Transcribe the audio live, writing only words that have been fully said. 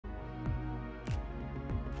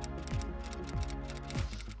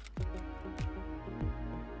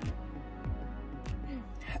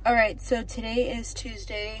All right, so today is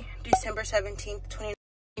Tuesday, December 17th,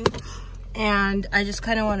 2019, and I just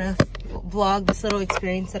kind of want to vlog this little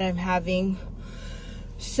experience that I'm having.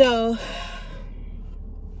 So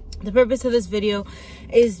the purpose of this video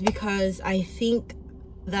is because I think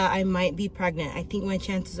that I might be pregnant. I think my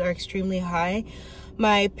chances are extremely high.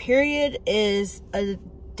 My period is a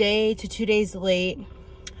day to 2 days late.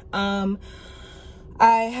 I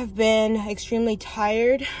have been extremely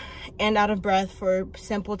tired and out of breath for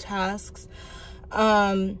simple tasks.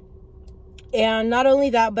 And not only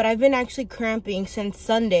that, but I've been actually cramping since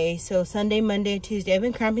Sunday. So Sunday, Monday, Tuesday. I've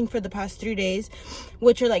been cramping for the past 3 days,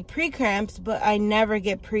 which are like pre-cramps, but I never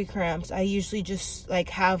get pre-cramps. I usually just like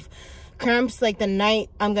have cramps like the night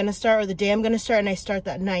I'm gonna start or the day I'm gonna start, and I start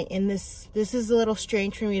that night. And this is a little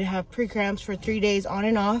strange for me to have pre-cramps for 3 days on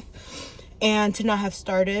and off and to not have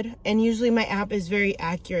started. And usually my app is very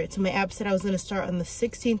accurate. So my app said I was gonna start on the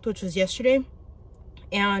 16th, which was yesterday.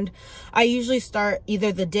 And I usually start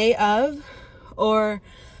either the day of or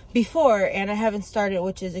before, and I haven't started,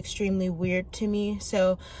 which is extremely weird to me.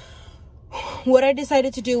 So what I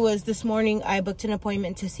decided to do was this morning I booked an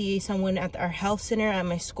appointment to see someone at our health center at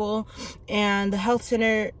my school. And the health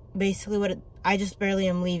center, basically I just barely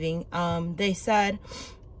am leaving. They said,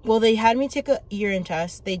 well, they had me take a urine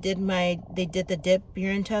test. They did the dip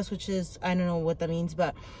urine test, which is, I don't know what that means,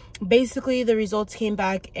 but basically the results came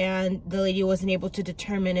back and the lady wasn't able to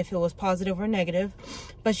determine if it was positive or negative.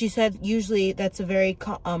 But she said usually that's a very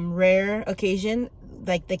rare occasion,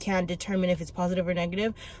 like they can't determine if it's positive or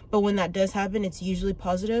negative. But when that does happen, it's usually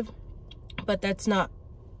positive. But it's not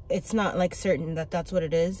like certain that that's what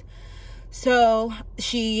it is. So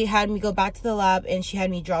she had me go back to the lab and she had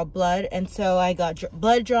me draw blood, and so I got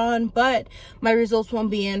blood drawn, but my results won't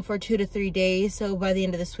be in for 2 to 3 days. So by the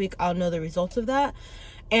end of this week I'll know the results of that.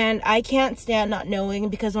 And I can't stand not knowing,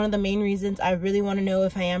 because one of the main reasons I really want to know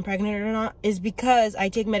if I am pregnant or not is because I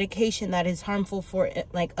take medication that is harmful for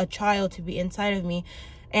like a child to be inside of me.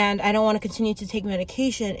 And I don't want to continue to take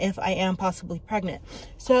medication if I am possibly pregnant.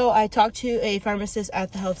 So I talked to a pharmacist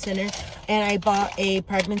at the health center and I bought a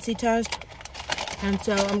pregnancy test. And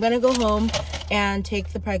so I'm going to go home and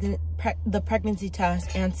take the pregnancy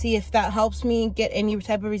test and see if that helps me get any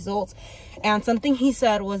type of results. And something he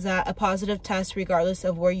said was that a positive test, regardless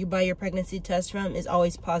of where you buy your pregnancy test from, is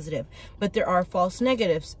always positive. But there are false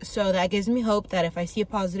negatives. So that gives me hope that if I see a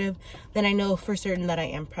positive, then I know for certain that I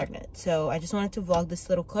am pregnant. So I just wanted to vlog this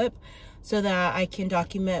little clip so that I can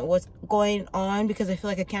document what's going on, because I feel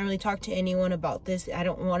like I can't really talk to anyone about this. I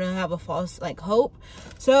don't want to have a false hope.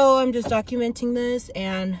 So I'm just documenting this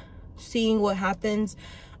and seeing what happens.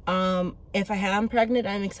 If I am pregnant,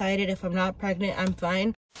 I'm excited. If I'm not pregnant, I'm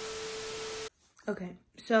fine. Okay,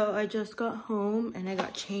 so I just got home and I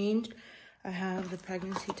got changed. I have the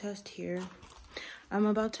pregnancy test here. I'm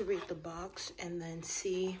about to read the box and then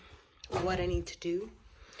see what I need to do.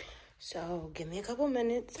 So give me a couple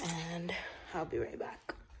minutes and I'll be right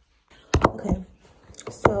back. Okay,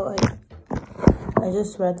 so I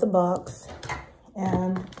just read the box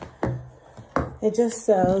and it just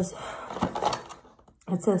says,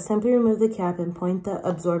 simply remove the cap and point the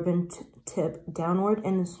absorbent tip downward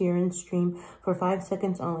in the urine stream for 5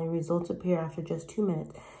 seconds only. Results appear after just 2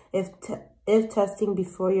 minutes. If testing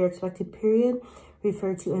before your expected period,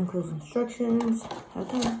 refer to enclosed instructions.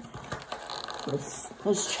 Okay,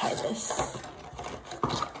 let's try this.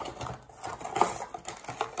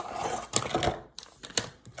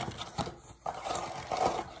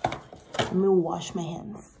 Let me wash my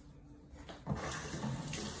hands.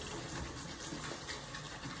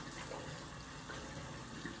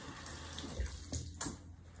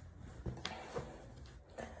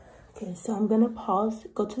 Okay, so I'm gonna pause,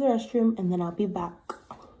 go to the restroom, and then I'll be back.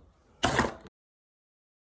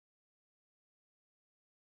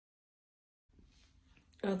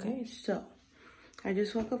 Okay, so I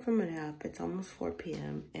just woke up from a nap. It's almost 4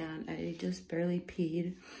 p.m. and I just barely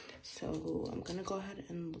peed. So I'm gonna go ahead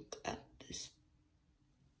and look at this.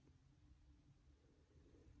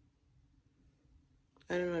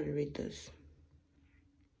 I don't know how to read this.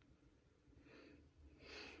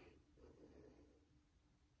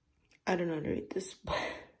 I don't know how to read this,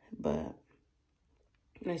 but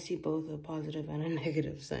I see both a positive and a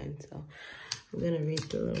negative sign. So I'm gonna read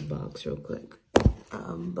the little box real quick.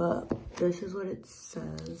 But this is what it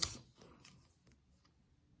says.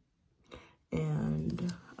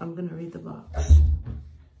 And I'm gonna read the box.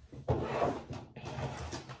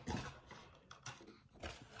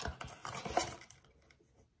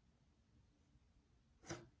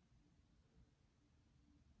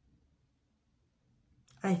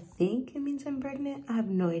 I think it means I'm pregnant. I have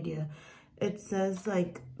no idea. It says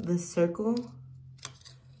like the circle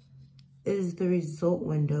is the result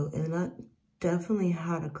window, and that definitely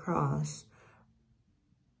had a cross.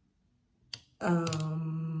 I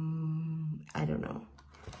don't know.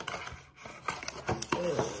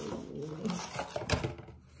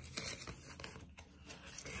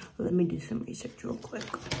 Let me do some research real quick.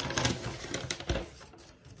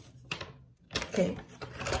 Okay,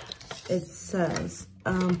 it says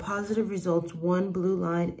positive results, 1 blue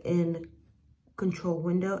line in control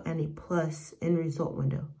window and a plus in result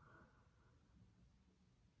window.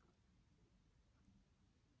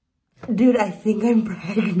 Dude, I think I'm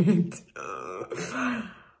pregnant.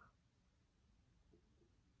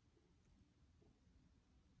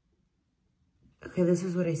 Okay, this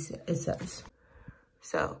is what it says.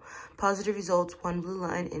 So, positive results, 1 blue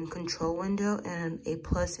line in control window and a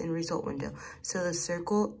plus in result window. So the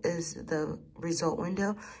circle is the result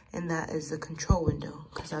window and that is the control window,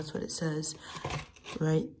 because that's what it says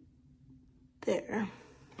right there.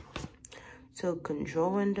 So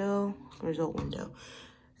control window, result window.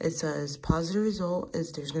 It says positive result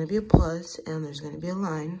is there's going to be a plus and there's going to be a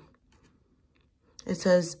line. It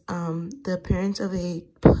says the appearance of a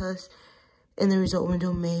plus in the result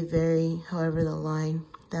window may vary, however, the line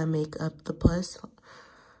that make up the plus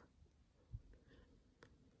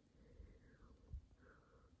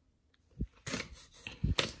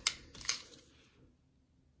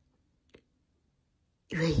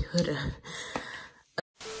wait, hold on.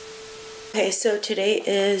 Okay, so today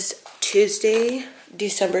is Tuesday,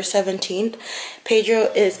 December 17th. Pedro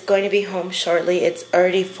is going to be home shortly. It's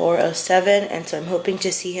already 4:07, and so I'm hoping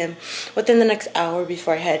to see him within the next hour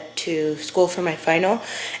before I head to school for my final.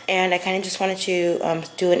 And I kind of just wanted to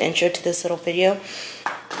do an intro to this little video.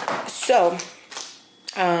 So,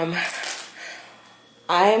 I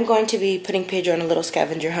am going to be putting Pedro on a little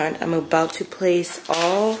scavenger hunt. I'm about to place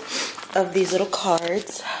all of these little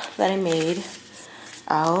cards that I made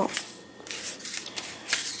out.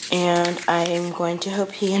 And I'm going to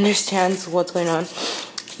hope he understands what's going on,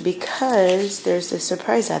 because there's a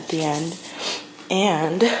surprise at the end.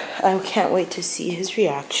 And I can't wait to see his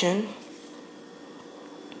reaction.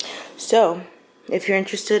 So, if you're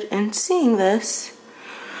interested in seeing this,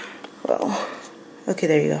 well, okay,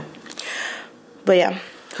 there you go. But yeah,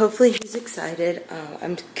 hopefully he's excited.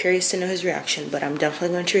 I'm curious to know his reaction, but I'm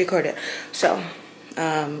definitely going to record it. So,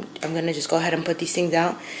 I'm going to just go ahead and put these things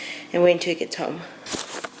out and wait until he gets home.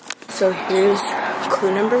 So here's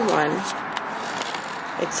clue number 1.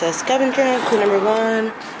 It says scavenger hunt, clue number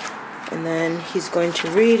 1. And then he's going to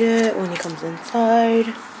read it when he comes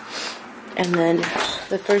inside. And then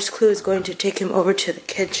the first clue is going to take him over to the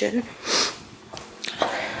kitchen.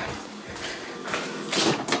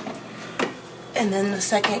 And then the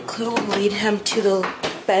second clue will lead him to the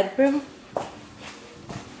bedroom.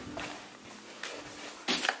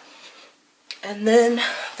 And then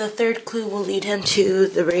the third clue will lead him to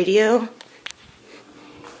the radio.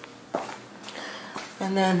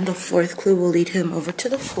 And then the fourth clue will lead him over to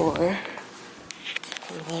the floor.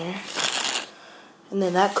 Over there. And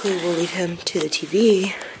then that clue will lead him to the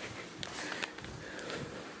TV.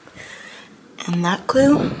 And that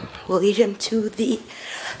clue will lead him to the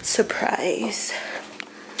surprise.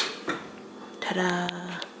 Ta-da!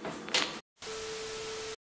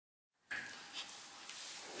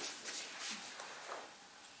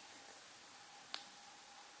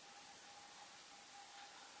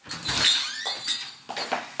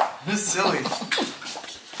 This is silly.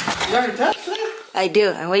 You already touched it? I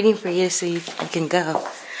do. I'm waiting for you so you can go.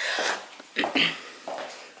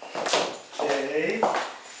 Okay.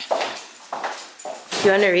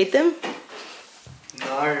 You want to read them?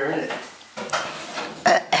 No, I heard it.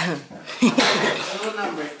 Clue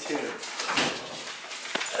number 2.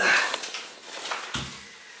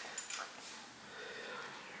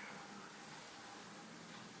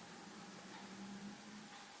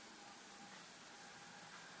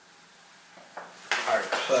 Our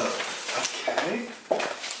clothes. Okay.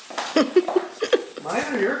 Mine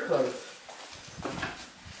or your clothes?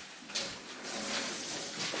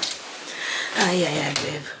 Ah, yeah,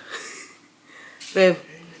 babe. Babe.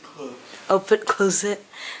 Clothes. Close it.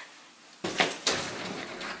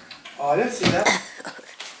 Oh, I didn't see that.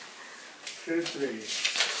 2, 3.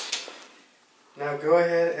 Now go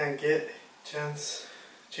ahead and get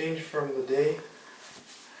change from the day.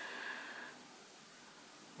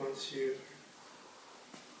 Once you...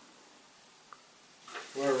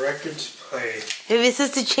 Where records play. If it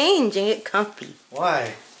says to change and get comfy.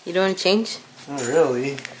 Why? You don't want to change? Not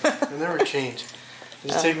really. I never change. I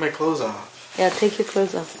just take my clothes off. Yeah, take your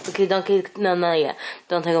clothes off. Okay, no, yeah.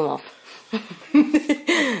 Don't take them off. Now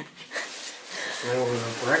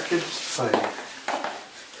the records play.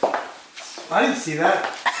 I didn't see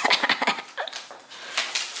that.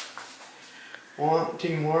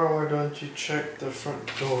 wanting more, why don't you check the front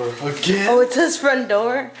door again? Oh, it says front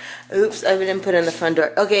door? Oops, I didn't put in the front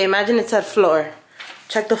door. Okay, imagine it said floor.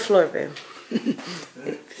 Check the floor, babe.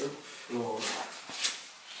 Check the floor.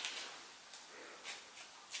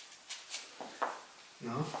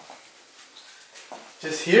 No?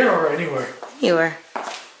 Just here or anywhere? Anywhere.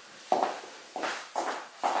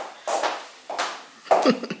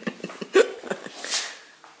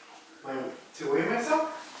 To weigh myself?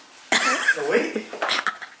 To wait?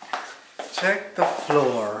 Check the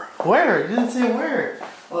floor. Where? It didn't say where.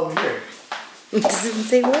 Oh, here. It doesn't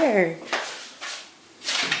say where.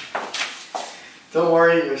 Don't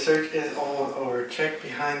worry, your search is almost over. Check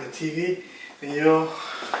behind the TV and you'll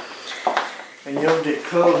get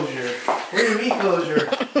closure. What do you mean closure?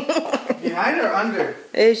 Behind or under?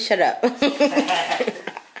 Shut up.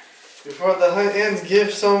 Before the hunt ends,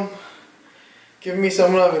 give me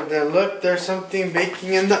some oven. Then look, there's something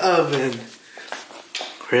baking in the oven.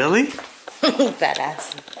 Really?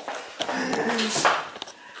 Badass.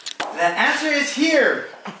 The answer is here.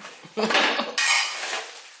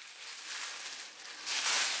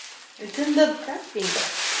 It's in the prepping.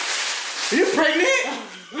 Are you pregnant?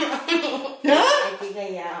 Yeah? I think I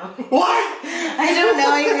am. What? I don't know.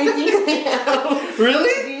 I think I am.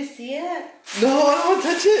 Really? Do you see it? No, I don't want to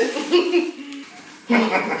touch it.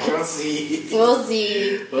 We'll see. We'll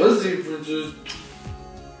see. We'll see, Princess.